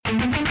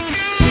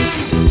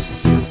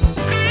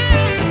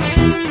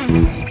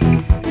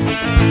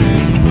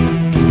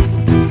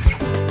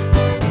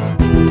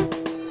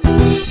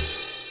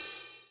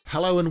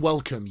Hello and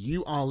welcome.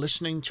 You are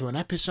listening to an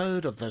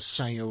episode of the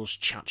Sales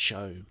Chat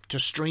Show. To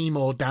stream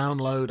or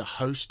download a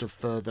host of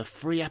further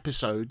free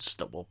episodes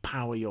that will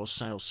power your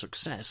sales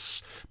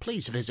success,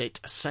 please visit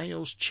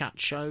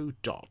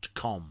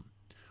saleschatshow.com.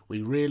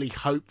 We really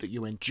hope that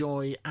you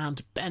enjoy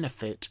and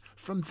benefit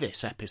from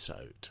this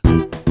episode.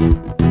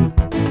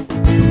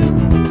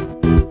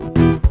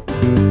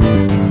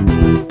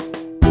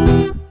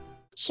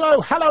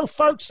 So, hello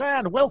folks,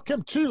 and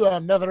welcome to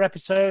another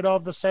episode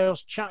of the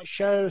Sales Chat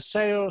Show,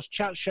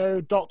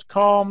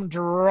 saleschatshow.com,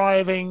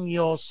 driving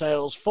your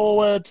sales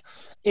forward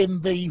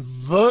in the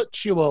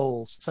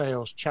virtual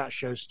Sales Chat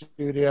Show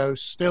studio,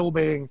 still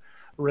being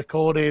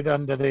recorded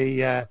under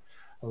the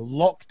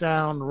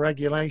lockdown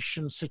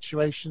regulation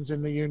situations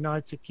in the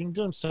United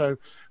Kingdom. So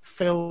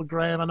Phil,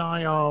 Graham and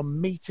I are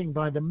meeting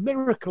by the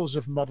miracles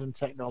of modern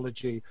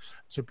technology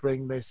to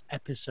bring this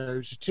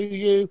episode to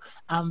you.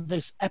 And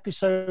this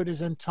episode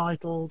is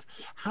entitled,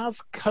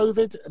 Has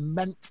COVID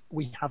Meant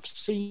We Have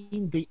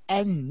Seen the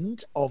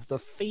End of the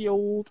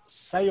Field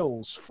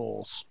Sales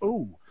Force?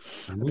 Ooh,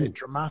 a bit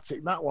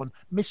dramatic, that one.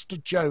 Mr.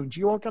 Jones,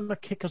 you are going to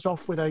kick us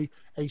off with a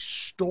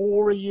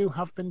story you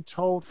have been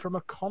told from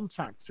a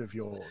contact of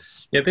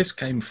yours. Yeah, this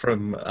came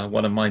from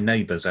one of my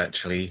neighbours,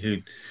 actually,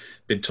 who'd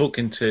been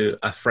talking to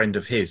a friend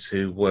of his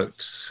who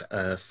worked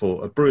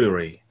for a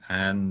brewery.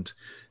 And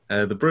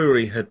the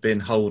brewery had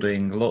been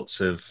holding lots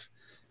of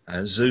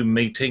Zoom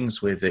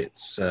meetings with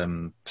its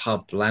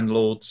pub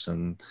landlords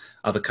and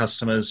other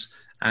customers.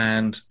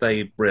 And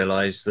they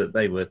realised that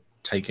they were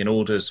taking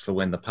orders for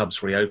when the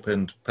pubs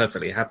reopened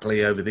perfectly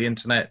happily over the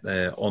internet,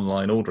 their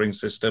online ordering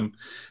system.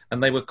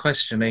 And they were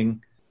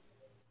questioning,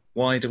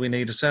 why do we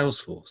need a sales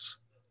force?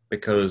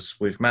 Because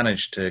we've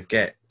managed to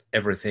get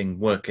everything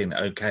working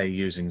okay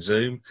using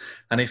Zoom.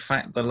 And in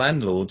fact, the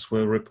landlords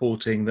were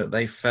reporting that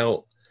they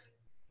felt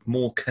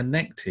more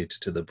connected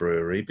to the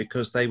brewery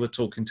because they were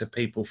talking to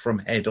people from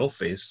head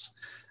office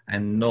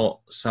and not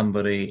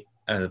somebody,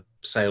 a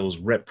sales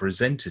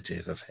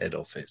representative of head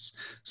office.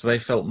 So they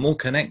felt more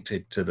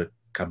connected to the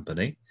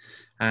company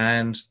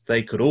and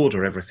they could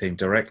order everything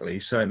directly.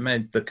 So it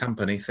made the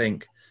company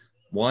think,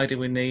 why do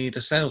we need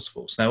a sales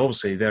force? Now,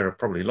 obviously, there are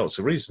probably lots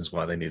of reasons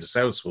why they need a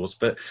sales force,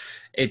 but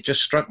it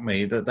just struck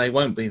me that they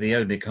won't be the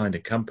only kind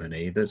of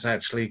company that's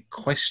actually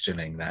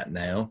questioning that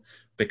now,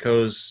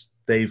 because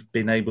they've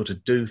been able to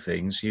do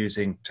things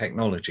using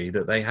technology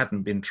that they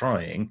hadn't been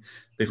trying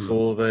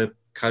before the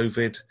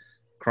COVID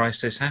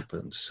crisis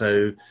happened.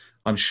 So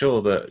I'm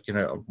sure that, you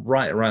know,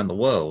 right around the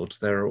world,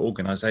 there are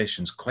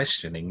organizations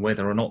questioning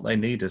whether or not they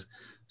need a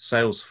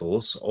sales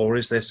force, or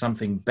is there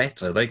something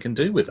better they can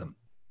do with them?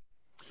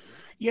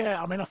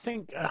 Yeah, I mean, I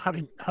think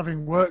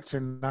having worked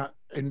in that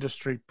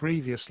industry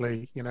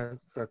previously, you know,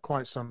 for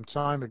quite some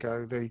time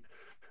ago, the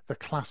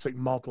classic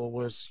model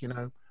was, you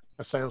know,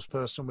 a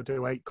salesperson would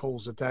do 8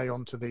 calls a day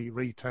onto the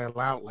retail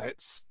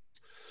outlets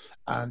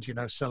and, you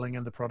know, selling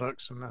in the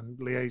products and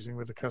liaising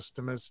with the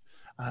customers,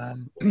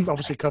 and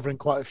obviously covering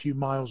quite a few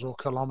miles or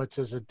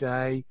kilometers a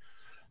day.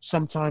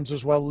 Sometimes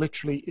as well,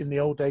 literally in the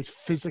old days,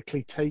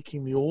 physically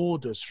taking the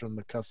orders from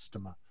the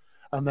customer.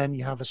 And then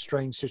you have a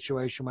strange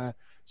situation where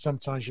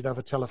sometimes you'd have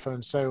a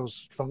telephone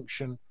sales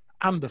function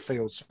and a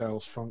field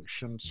sales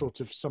function, sort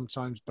of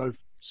sometimes both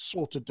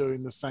sort of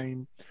doing the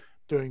same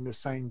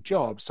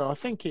job. So I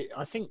think it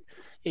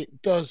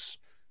does,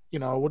 you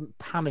know, I wouldn't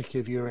panic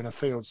if you're in a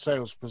field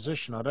sales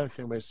position. I don't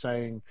think we're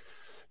saying,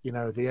 you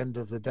know, the end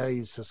of the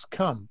days has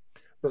come.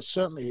 But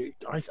certainly,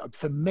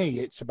 for me,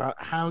 it's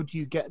about how do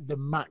you get the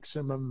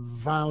maximum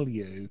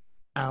value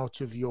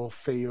out of your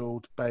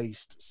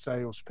field-based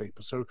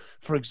salespeople. So,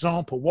 for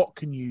example, what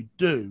can you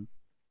do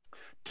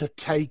to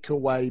take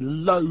away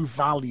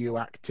low-value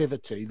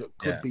activity that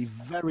could be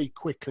very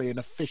quickly and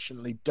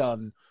efficiently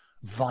done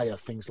via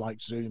things like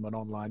Zoom and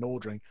online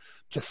ordering,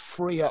 to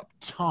free up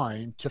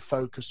time to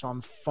focus on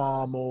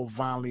far more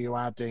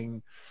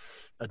value-adding,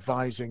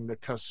 advising the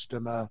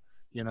customer,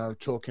 you know,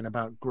 talking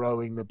about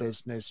growing the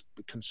business,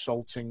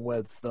 consulting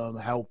with them,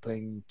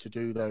 helping to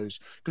do those.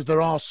 Because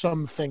there are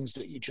some things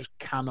that you just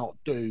cannot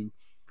do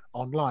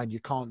online. You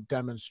can't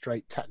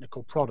demonstrate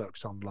technical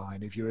products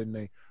online. If you're in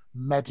the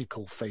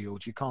medical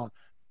field, you can't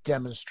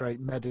demonstrate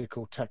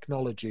medical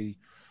technology,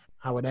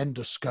 how an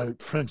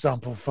endoscope, for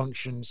example,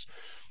 functions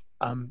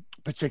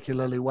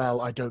particularly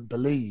well, I don't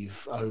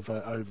believe,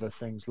 over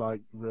things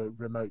like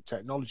remote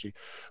technology.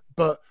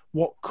 But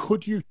what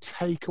could you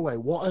take away?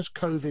 What has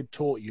COVID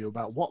taught you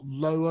about what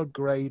lower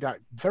grade,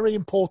 very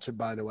important,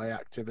 by the way,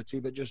 activity,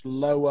 but just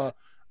lower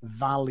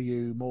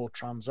value, more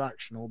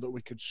transactional, that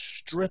we could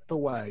strip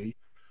away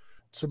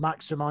to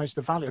maximize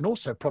the value, and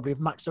also probably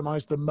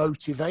maximize the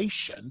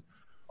motivation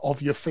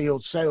of your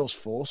field sales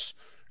force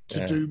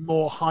to do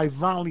more high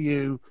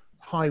value,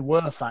 high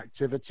worth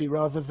activity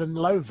rather than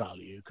low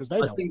value, because they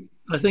don't.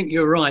 I think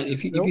you're right.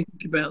 If you think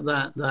about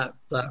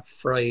that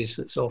phrase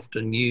that's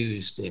often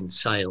used in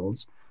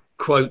sales,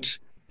 quote,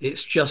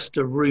 it's just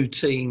a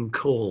routine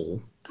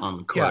call,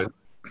 unquote.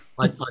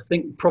 I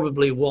think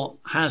probably what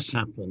has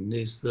happened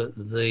is that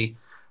the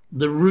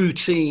the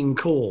routine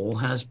call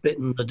has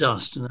bitten the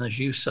dust. And as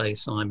you say,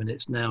 Simon,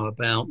 it's now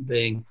about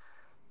being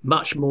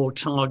much more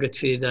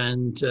targeted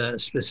and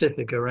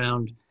specific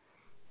around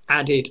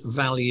added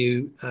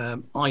value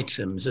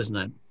items, isn't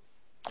it?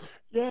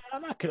 Yeah,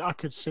 and I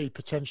could see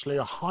potentially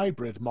a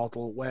hybrid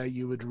model where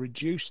you would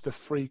reduce the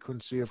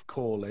frequency of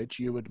callage,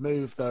 you would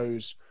move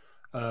those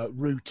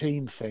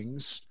routine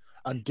things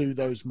and do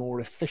those more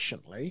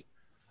efficiently,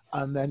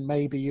 and then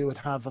maybe you would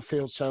have a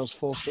field sales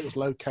force that was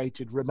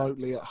located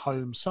remotely at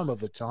home some of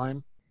the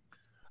time,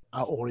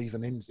 or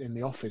even in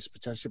the office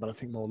potentially, but I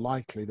think more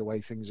likely the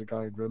way things are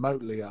going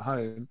remotely at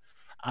home,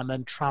 and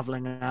then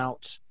traveling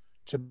out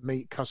to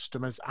meet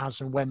customers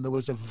as and when there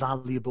was a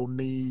valuable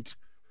need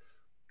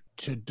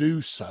to do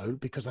so.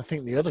 Because I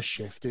think the other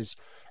shift is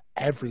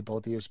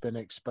everybody has been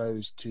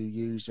exposed to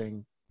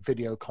using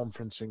video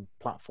conferencing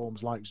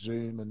platforms like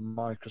Zoom and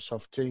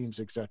Microsoft Teams,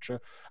 etc.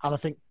 And I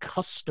think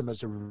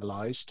customers have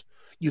realized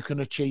you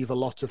can achieve a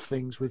lot of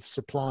things with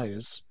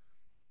suppliers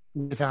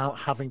without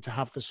having to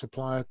have the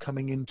supplier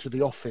coming into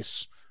the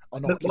office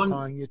and But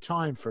occupying your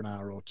time for an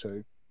hour or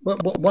two.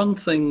 one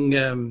thing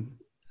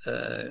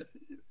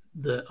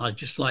that I'd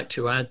just like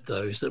to add,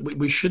 though, is that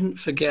we shouldn't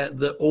forget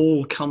that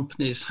all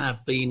companies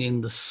have been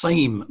in the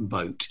same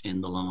boat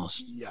in the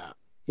last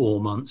 4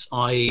 months,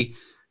 i.e.,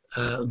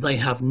 they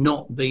have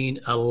not been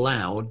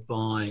allowed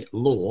by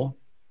law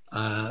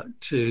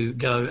to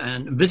go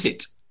and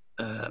visit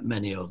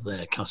many of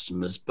their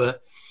customers.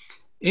 But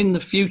in the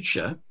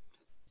future,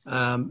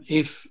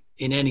 if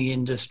in any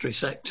industry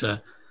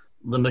sector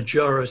the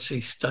majority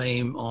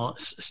stay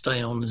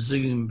on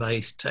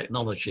Zoom-based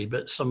technology,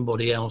 but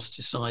somebody else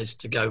decides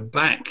to go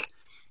back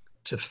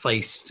to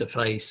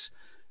face-to-face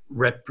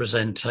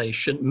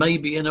representation,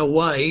 maybe in a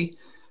way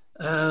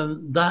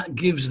that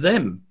gives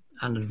them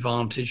an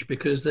advantage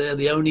because they're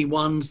the only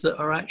ones that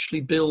are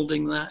actually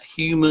building that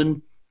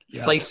human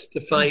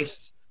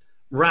face-to-face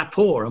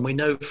rapport. And we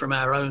know from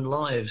our own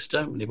lives,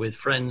 don't we, with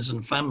friends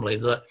and family,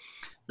 that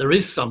there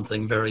is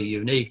something very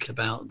unique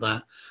about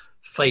that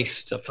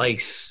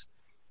face-to-face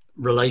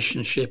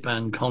relationship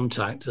and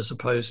contact as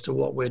opposed to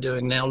what we're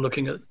doing now,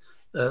 looking at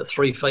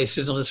three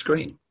faces on a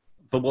screen.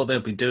 But what they'll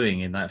be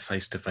doing in that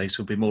face-to-face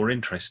will be more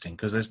interesting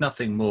because there's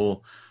nothing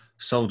more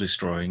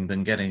soul-destroying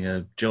than getting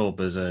a job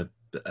as a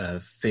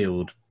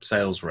field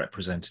sales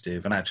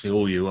representative, and actually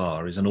all you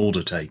are is an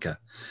order taker,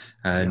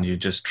 and you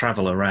just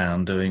travel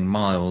around doing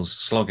miles,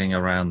 slogging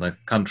around the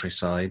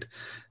countryside,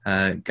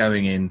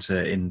 going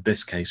into, in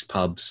this case,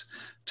 pubs,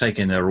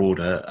 taking their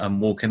order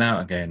and walking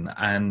out again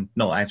and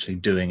not actually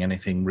doing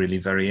anything really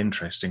very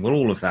interesting. Well,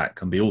 all of that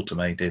can be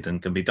automated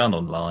and can be done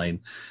online,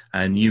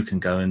 and you can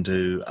go and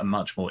do a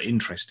much more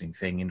interesting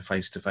thing in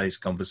face-to-face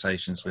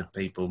conversations with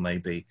people,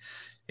 maybe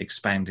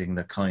expanding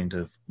the kind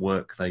of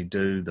work they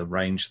do, the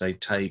range they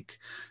take,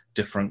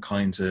 different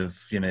kinds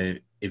of,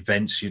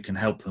 events you can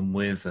help them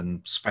with and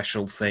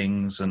special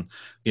things, and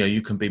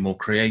you can be more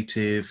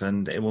creative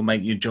and it will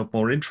make your job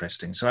more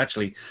interesting. So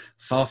actually,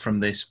 far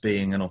from this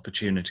being an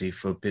opportunity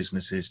for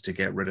businesses to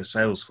get rid of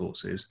sales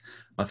forces,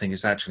 I think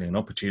it's actually an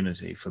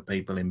opportunity for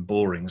people in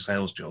boring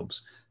sales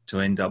jobs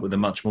to end up with a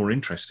much more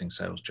interesting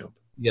sales job.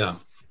 Yeah.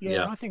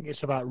 I think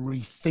it's about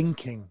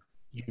rethinking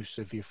use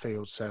of your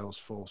field sales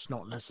force,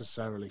 not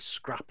necessarily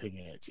scrapping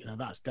it.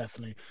 That's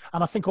definitely,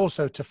 and I think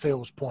also to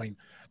Phil's point,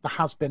 there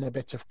has been a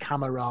bit of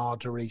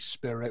camaraderie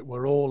spirit.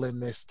 We're all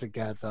in this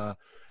together,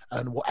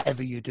 and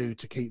whatever you do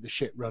to keep the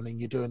shit running,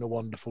 you're doing a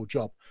wonderful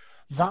job.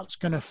 That's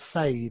going to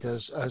fade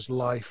as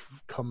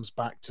life comes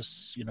back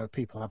to,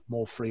 people have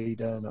more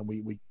freedom and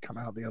we come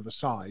out the other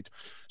side.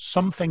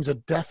 Some things are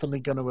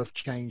definitely going to have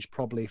changed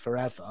probably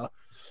forever.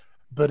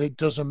 But it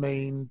doesn't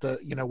mean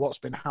that, what's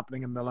been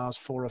happening in the last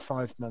 4 or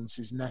 5 months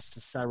is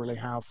necessarily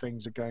how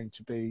things are going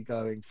to be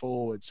going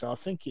forward. So I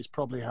think it's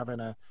probably having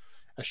a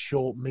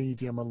short,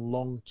 medium and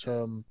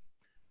long-term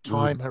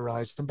time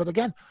horizon. But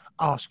again,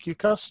 ask your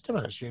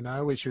customers,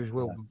 which is,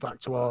 we'll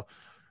back to our,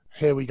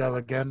 here we go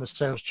again, the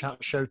Sales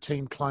Chat Show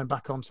team climb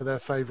back onto their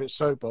favorite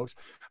soapbox.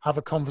 Have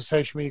a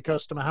conversation with your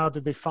customer. How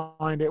did they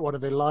find it? What do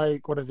they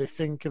like? What do they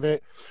think of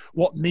it?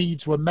 What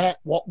needs were met?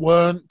 What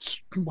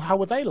weren't? How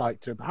would they like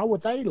to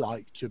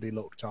be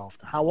looked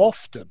after? How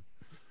often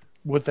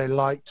would they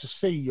like to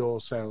see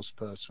your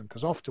salesperson?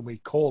 Because often we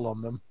call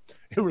on them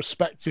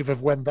irrespective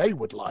of when they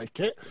would like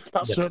it.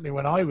 That's certainly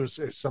when I was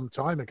some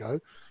time ago.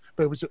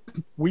 But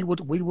we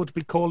would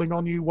be calling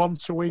on you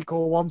once a week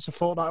or once a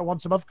fortnight or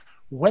once a month,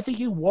 whether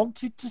you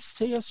wanted to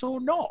see us or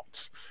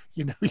not.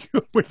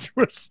 Which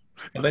was.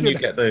 And then you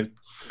get the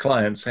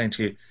client saying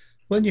to you,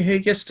 "Weren't you here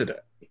yesterday?"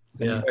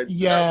 And you go,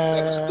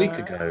 that was a week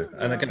ago.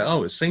 And again,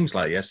 it seems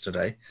like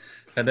yesterday,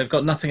 and they've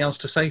got nothing else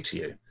to say to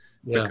you.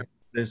 Because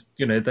there's,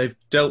 they've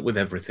dealt with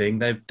everything,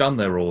 they've done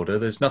their order,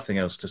 there's nothing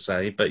else to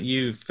say. But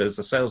you've, as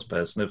a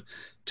salesperson, have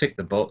ticked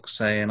the box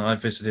saying, "I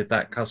visited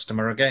that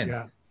customer again."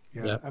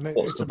 Yeah. And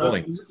what's the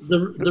point?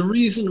 The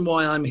reason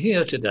why I'm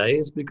here today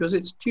is because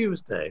it's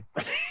Tuesday.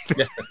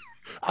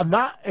 And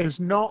that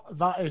is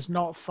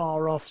not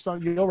far off. So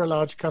you're a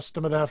large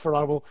customer, therefore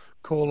I will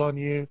call on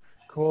you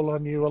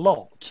a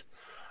lot.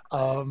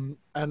 And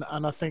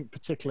I think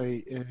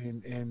particularly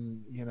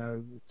in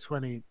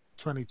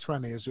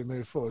 2020 as we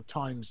move forward,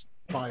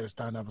 buyers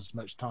don't have as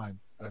much time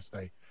as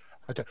they.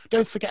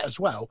 Don't forget as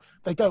well,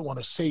 they don't want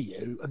to see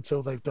you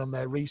until they've done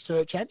their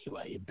research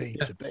anyway. In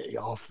B2B,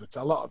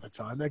 a lot of the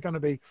time they're going to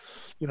be,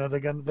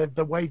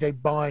 the way they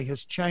buy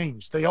has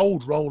changed. The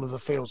old role of the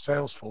field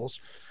sales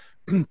force,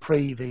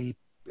 pre the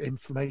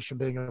information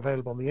being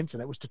available on the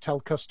internet, was to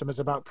tell customers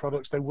about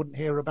products they wouldn't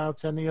hear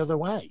about any other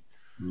way.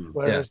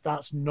 Whereas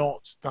that's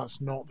not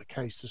the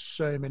case. There's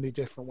so many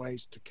different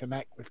ways to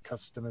connect with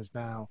customers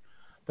now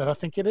that I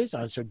think it's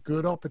a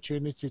good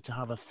opportunity to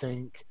have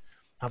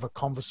a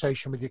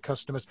conversation with your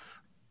customers,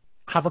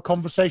 have a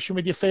conversation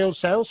with your field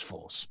sales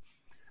force,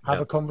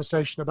 have a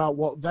conversation about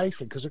what they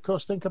think. Because of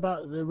course, think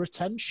about the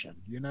retention,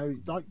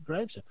 like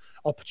Graham said,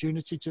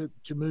 opportunity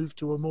to move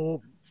to a more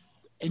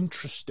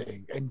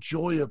interesting,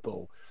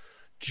 enjoyable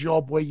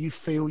job where you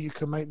feel you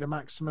can make the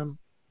maximum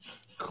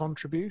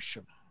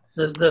contribution.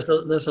 There's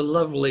a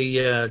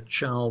lovely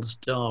Charles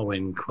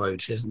Darwin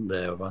quote, isn't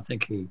there? I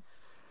think he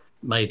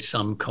made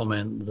some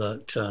comment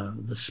that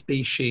the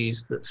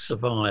species that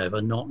survive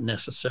are not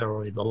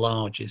necessarily the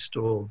largest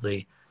or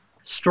the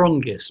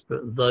strongest,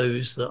 but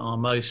those that are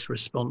most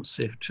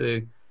responsive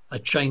to a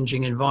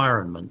changing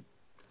environment.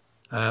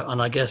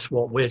 And I guess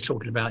what we're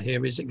talking about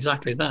here is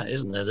exactly that,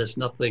 isn't there? There's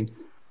nothing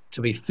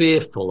to be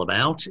fearful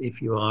about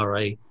if you are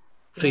a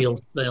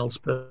field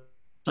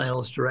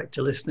sales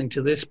director listening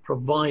to this,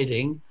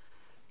 providing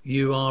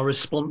you are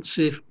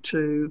responsive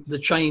to the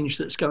change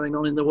that's going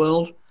on in the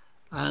world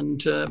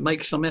and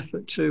make some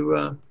effort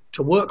to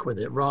work with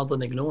it rather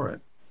than ignore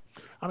it.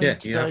 I mean,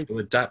 today, you have to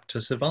adapt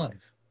to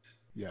survive.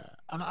 Yeah,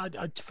 and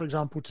I, for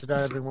example, today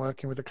I've been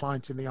working with a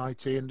client in the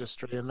IT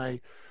industry, and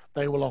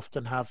they will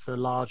often have the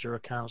larger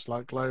accounts,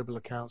 like global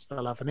accounts.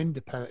 They'll have an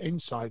independent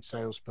inside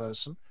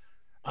salesperson,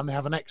 and they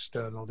have an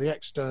external. The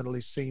external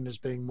is seen as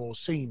being more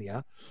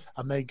senior,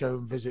 and they go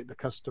and visit the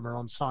customer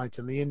on site,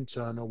 and the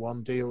internal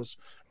one deals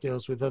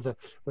with other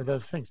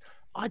things.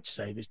 I'd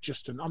say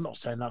there's I'm not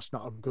saying that's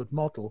not a good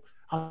model.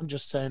 I'm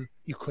just saying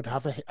you could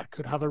have a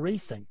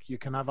rethink. You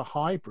can have a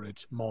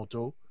hybrid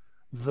model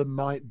that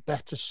might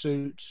better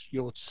suit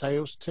your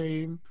sales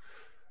team.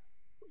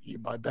 You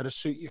might better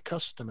suit your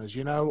customers,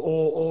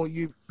 or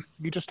you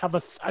just have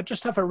a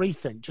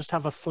rethink, just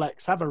have a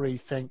flex, have a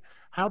rethink.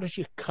 How does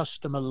your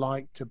customer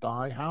like to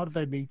buy? How do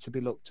they need to be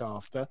looked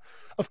after?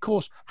 Of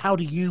course, how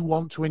do you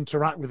want to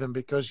interact with them?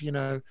 Because,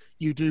 you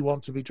do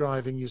want to be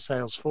driving your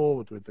sales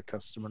forward with the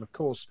customer. And of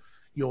course,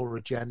 your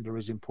agenda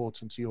is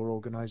important to your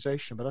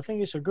organization. But I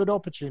think it's a good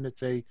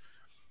opportunity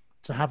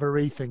to have a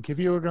rethink. If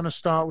you were going to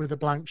start with a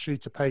blank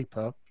sheet of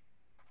paper,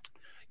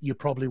 you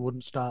probably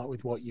wouldn't start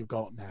with what you've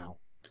got now.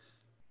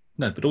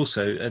 No, but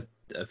also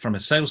from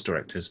a sales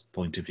director's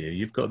point of view,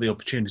 you've got the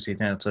opportunity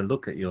now to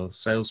look at your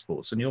sales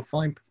force, and you'll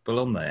find people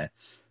on there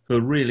who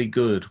are really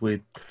good with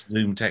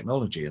Zoom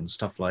technology and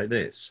stuff like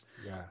this.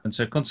 Yeah. And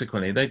so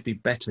consequently, they'd be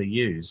better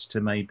used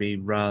to maybe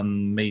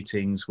run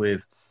meetings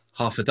with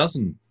half a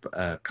dozen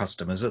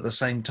customers at the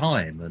same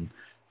time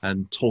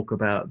and talk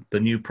about the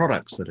new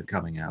products that are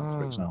coming out,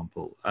 for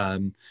example.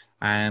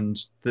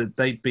 And that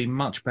they'd be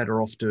much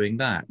better off doing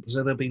that.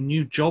 So there'll be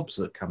new jobs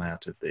that come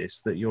out of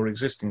this, that your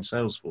existing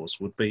sales force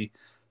would be,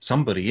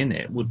 somebody in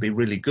it would be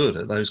really good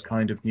at those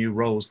kind of new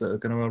roles that are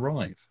going to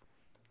arrive.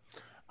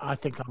 I'm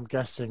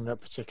guessing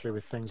that particularly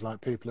with things like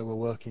people who are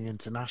working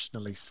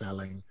internationally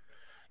selling,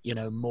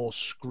 more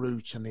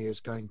scrutiny is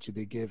going to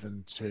be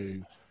given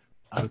to,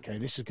 okay,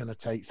 this is going to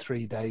take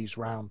 3 days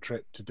round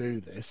trip to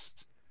do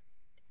this.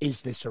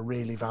 Is this a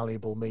really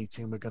valuable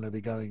meeting we're going to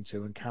be going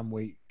to? And can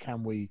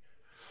we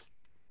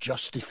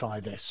justify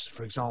this,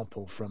 for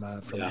example, from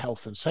a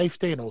health and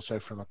safety, and also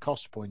from a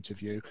cost point of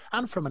view,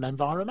 and from an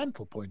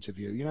environmental point of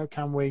view?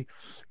 Can we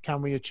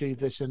achieve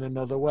this in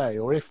another way?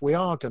 Or if we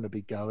are going to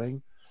be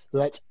going,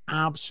 let's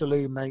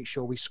absolutely make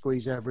sure we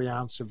squeeze every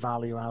ounce of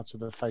value out of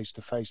the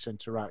face-to-face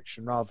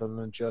interaction, rather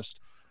than just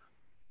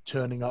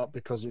turning up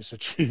because it's a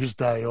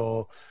Tuesday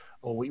or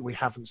we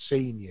haven't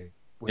seen you.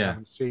 We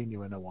haven't seen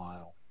you in a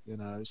while.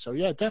 So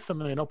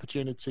definitely an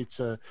opportunity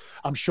to.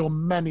 I'm sure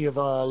many of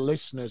our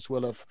listeners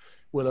will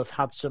have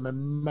had some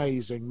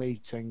amazing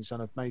meetings and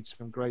have made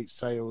some great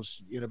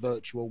sales in a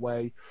virtual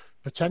way,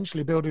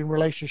 potentially building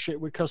relationship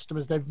with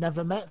customers they've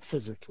never met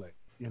physically.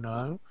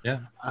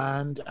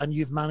 And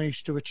you've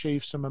managed to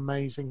achieve some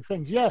amazing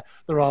things.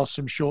 There are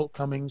some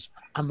shortcomings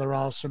and there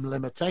are some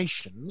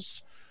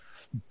limitations,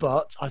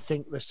 but I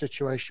think the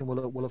situation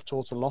will have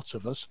taught a lot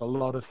of us a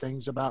lot of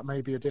things about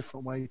maybe a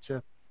different way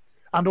to.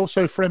 And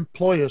also for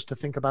employers to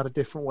think about a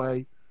different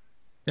way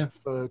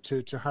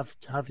to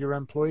have your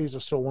employees. I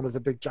saw one of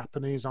the big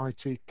Japanese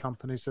IT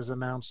companies has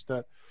announced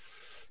that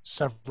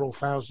several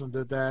thousand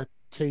of their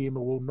team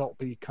will not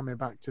be coming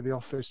back to the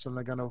office, and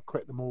they're going to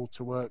equip them all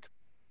to work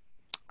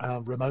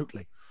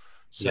remotely.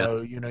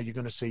 So you're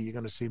going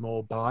to see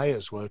more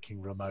buyers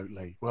working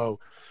remotely. Well,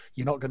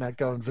 you're not going to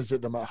go and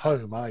visit them at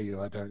home, are you?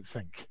 I don't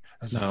think.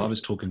 No, I was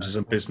talking to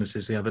some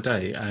businesses the other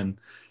day, and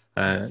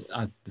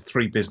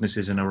three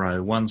businesses in a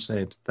row. One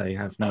said they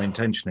have no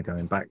intention of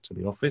going back to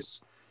the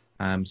office,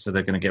 so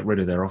they're going to get rid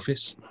of their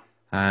office.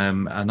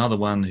 Another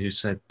one who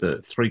said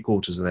that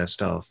 3/4 of their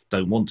staff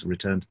don't want to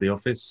return to the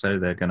office, so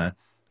they're going to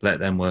let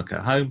them work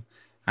at home.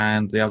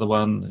 And the other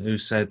one who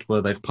said,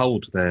 well, they've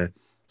polled their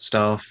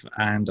staff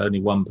and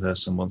only one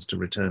person wants to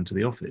return to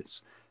the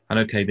office. And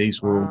okay,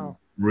 these were all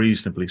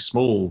reasonably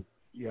small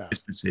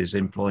businesses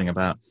employing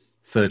about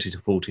 30 to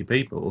 40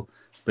 people,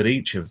 but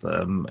each of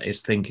them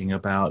is thinking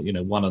about,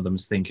 one of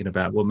them's thinking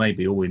about, well,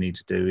 maybe all we need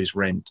to do is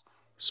rent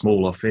a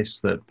small office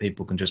that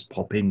people can just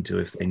pop into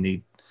if they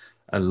need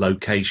a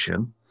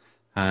location,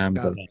 but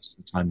that's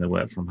the time they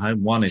work from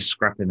home. One is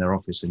scrapping their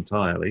office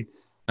entirely,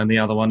 and the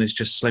other one is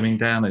just slimming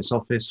down its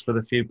office for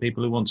the few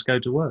people who want to go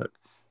to work.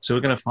 So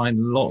we're going to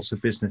find lots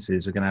of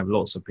businesses are going to have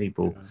lots of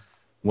people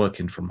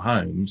working from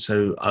home.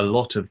 So a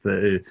lot of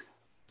the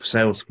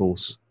sales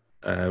force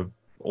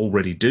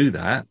already do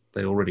that.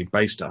 They're already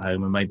based at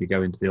home and maybe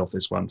go into the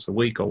office once a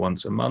week or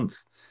once a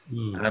month.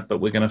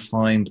 But we're going to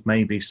find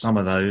maybe some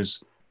of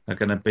those are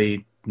going to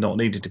be not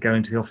needed to go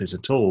into the office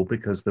at all,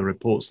 because the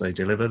reports they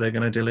deliver, they're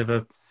going to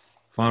deliver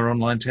via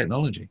online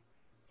technology.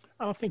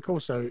 I think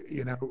also,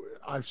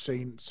 I've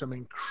seen some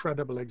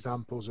incredible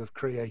examples of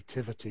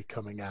creativity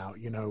coming out,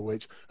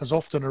 which has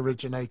often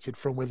originated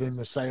from within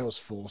the sales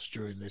force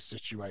during this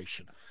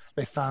situation.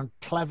 They found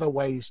clever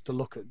ways to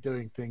look at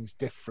doing things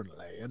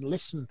differently and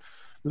listen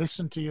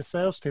to your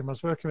sales team. I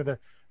was working with a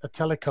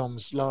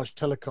large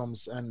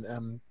telecoms,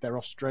 and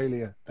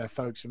they're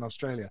folks in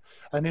Australia.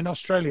 And in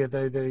Australia,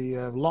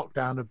 the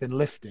lockdown had been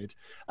lifted,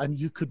 and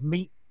you could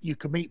meet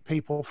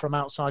people from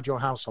outside your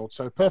household.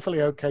 So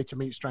perfectly okay to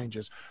meet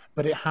strangers,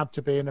 but it had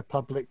to be in a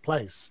public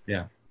place.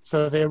 Yeah.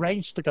 So they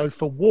arranged to go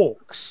for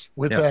walks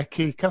with their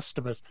key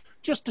customers.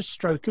 Just a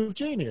stroke of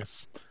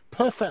genius.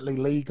 Perfectly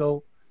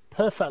legal,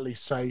 perfectly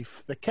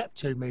safe. They kept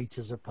 2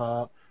 meters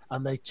apart,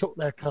 and they took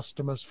their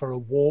customers for a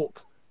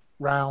walk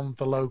round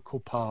the local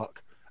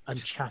park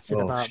and chatted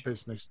about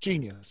business.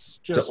 Genius.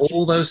 So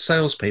all those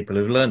salespeople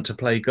who've learned to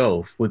play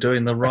golf were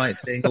doing the right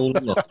thing all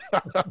along.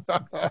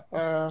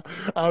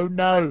 Oh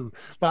no,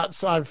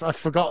 I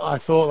forgot. I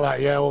thought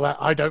that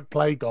I don't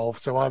play golf,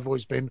 so I've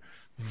always been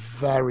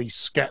very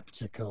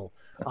skeptical.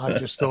 I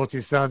just thought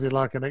it sounded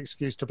like an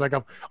excuse to play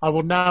golf. I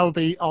will now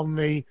be on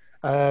the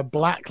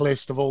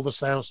blacklist of all the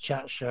sales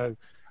chat show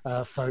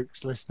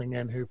folks listening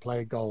in who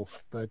play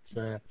golf, but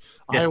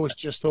I always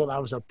just thought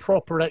that was a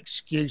proper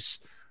excuse.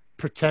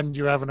 Pretend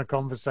you're having a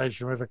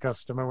conversation with a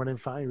customer when in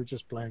fact you were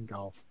just playing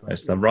golf. But,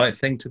 it's the right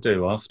thing to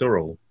do after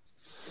all.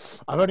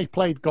 I've only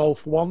played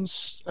golf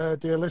once,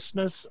 dear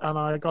listeners, and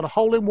I got a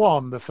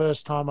hole-in-one the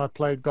first time I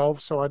played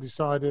golf, so I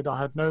decided I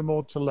had no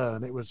more to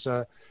learn. It was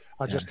I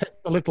just hit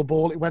the little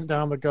ball, it went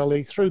down the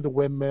gully, through the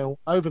windmill,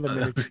 over the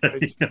millage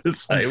bridge,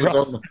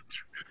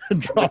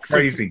 and dropped the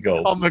crazy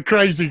golf. On the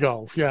crazy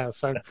golf, yeah.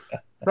 So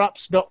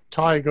perhaps not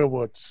Tiger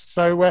Woods.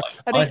 So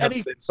I have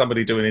seen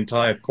somebody do an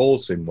entire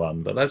course in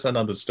one, but that's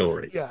another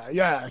story.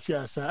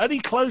 Yes. Any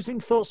closing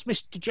thoughts,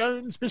 Mr.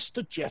 Jones,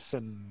 Mr.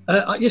 Jessen?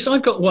 Yes,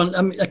 I've got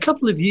one. A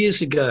couple of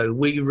years ago,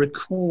 we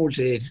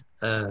recorded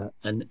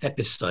an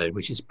episode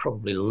which is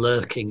probably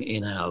lurking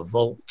in our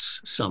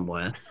vaults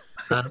somewhere.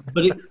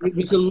 But it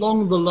was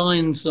along the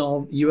lines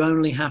of you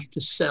only have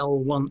to sell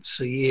once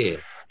a year.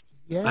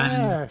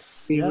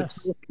 Yes. And we were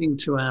talking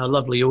to our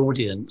lovely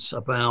audience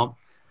about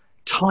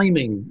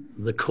timing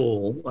the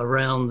call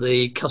around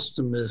the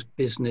customer's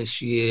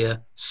business year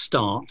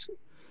start,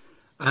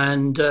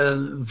 and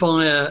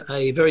via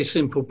a very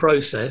simple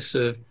process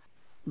of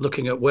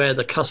looking at where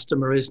the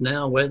customer is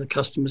now, where the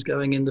customer's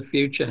going in the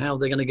future, how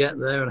they're going to get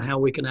there, and how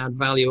we can add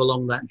value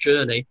along that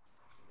journey.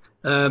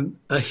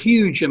 A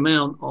huge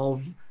amount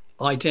of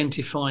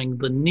identifying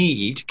the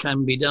need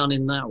can be done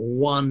in that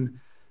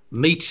one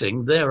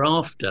meeting.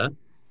 Thereafter,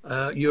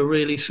 you're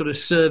really sort of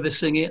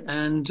servicing it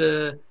and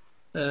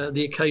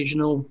the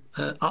occasional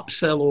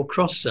upsell or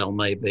cross-sell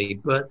maybe,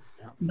 but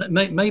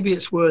maybe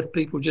it's worth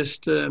people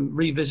just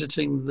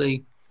revisiting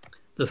the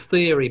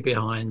theory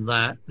behind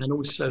that, and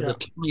also the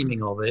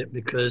timing of it,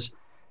 because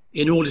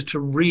in order to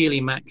really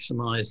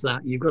maximize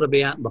that, you've got to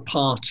be at the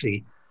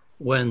party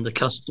when the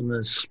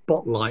customer's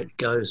spotlight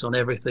goes on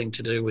everything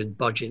to do with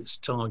budgets,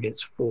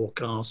 targets,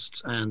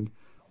 forecasts, and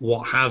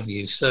what have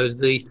you. So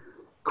the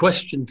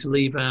question to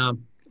leave our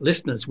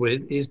listeners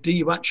with is, do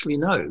you actually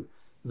know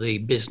the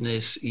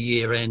business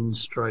year-end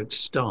stroke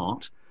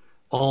start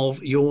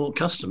of your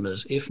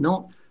customers? If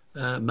not,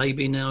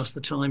 maybe now's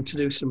the time to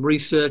do some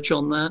research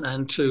on that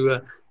and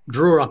to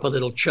draw up a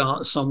little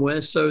chart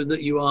somewhere so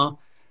that you are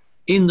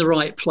in the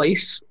right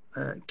place,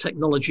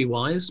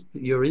 technology-wise,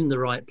 you're in the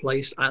right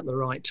place at the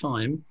right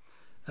time,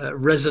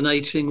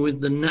 resonating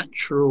with the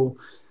natural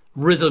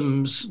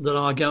rhythms that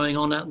are going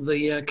on at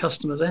the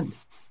customer's end.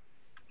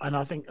 And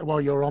I think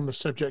while you're on the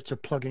subject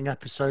of plugging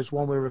episodes,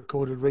 one we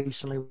recorded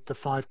recently with the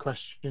 5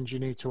 questions you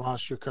need to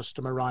ask your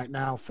customer right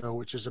now, Phil,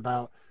 which is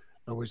about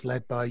always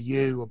led by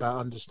you, about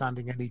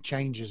understanding any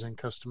changes in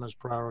customers'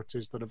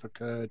 priorities that have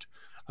occurred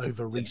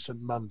over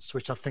recent months,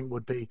 which I think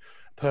would be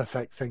a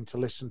perfect thing to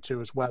listen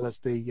to, as well as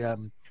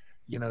the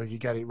if you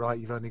get it right,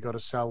 you've only got to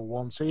sell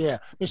once a year.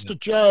 Mr.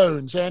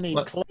 Jones, any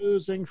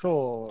closing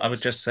thoughts? I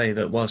would just say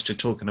that whilst you're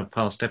talking of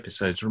past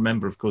episodes,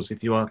 remember, of course,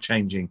 if you are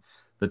changing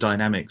the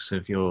dynamics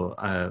of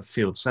your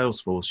field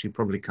sales force, you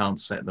probably can't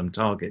set them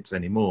targets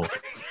anymore.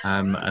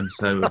 And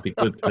so it'd be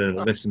good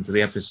to listen to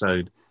the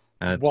episode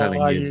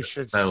telling you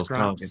that sales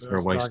targets are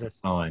a waste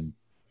of time.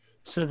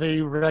 To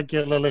the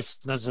regular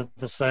listeners of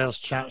the Sales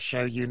Chat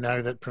Show, you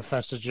know that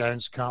Professor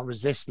Jones can't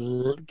resist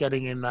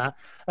getting in there.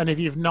 And if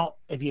you've not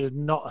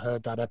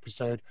heard that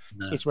episode,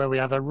 it's where we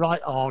have a right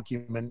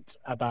argument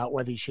about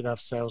whether you should have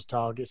sales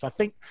targets. I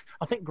think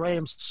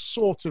Graham's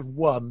sort of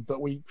won, but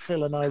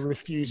Phil and I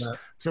refuse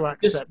to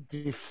accept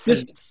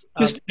defeat.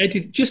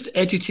 Just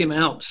edit him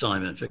out,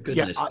 Simon, for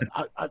goodness.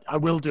 Yeah, I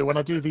will do when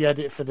I do the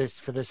edit for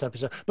this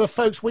episode. But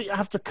folks, we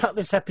have to cut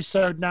this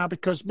episode now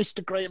because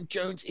Mr. Graham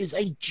Jones is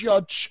a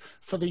judge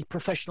for the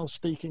Professional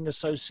Speaking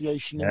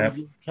Association in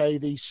the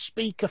UK, the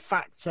Speaker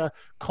Factor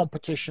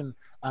competition,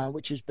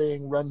 which is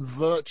being run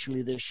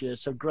virtually this year.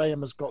 So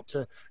Graham has got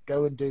to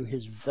go and do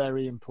his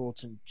very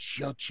important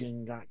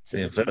judging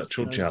activity. A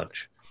virtual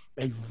judge.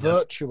 A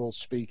virtual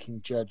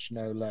speaking judge,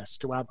 no less,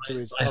 to add to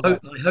his I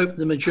hope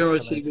the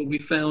majority will be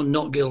found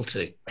not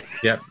guilty.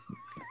 Yeah.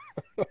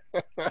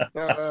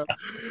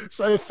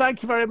 So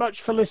thank you very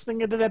much for listening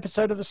to the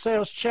episode of the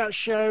Sales Chat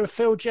Show.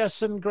 Phil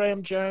Jesson,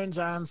 Graham Jones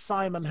and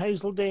Simon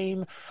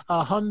Hazeldine.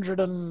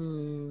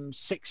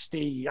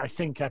 160, I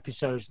think,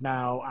 episodes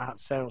now at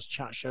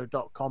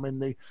saleschatshow.com in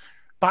the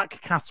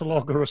back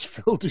catalogue, or as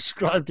Phil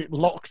described it,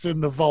 locked in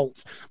the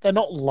vault. They're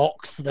not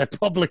locked, they're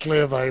publicly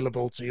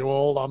available to you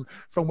all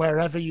from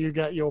wherever you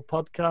get your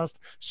podcast.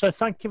 So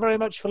thank you very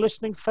much for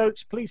listening,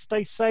 folks. Please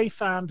stay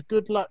safe and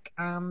good luck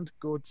and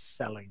good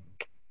selling.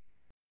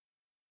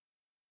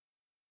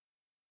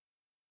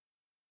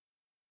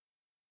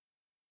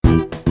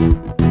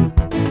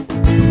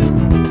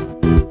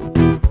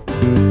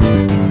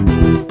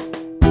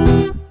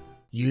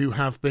 You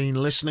have been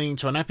listening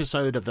to an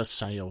episode of the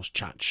Sales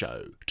Chat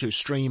Show. To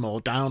stream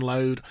or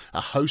download a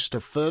host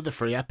of further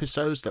free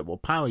episodes that will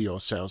power your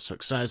sales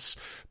success,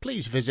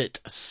 please visit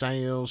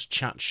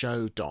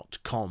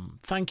saleschatshow.com.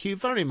 Thank you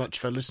very much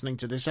for listening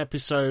to this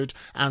episode,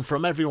 and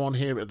from everyone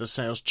here at the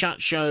Sales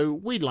Chat Show,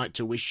 we'd like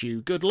to wish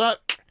you good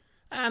luck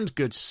and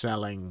good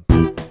selling.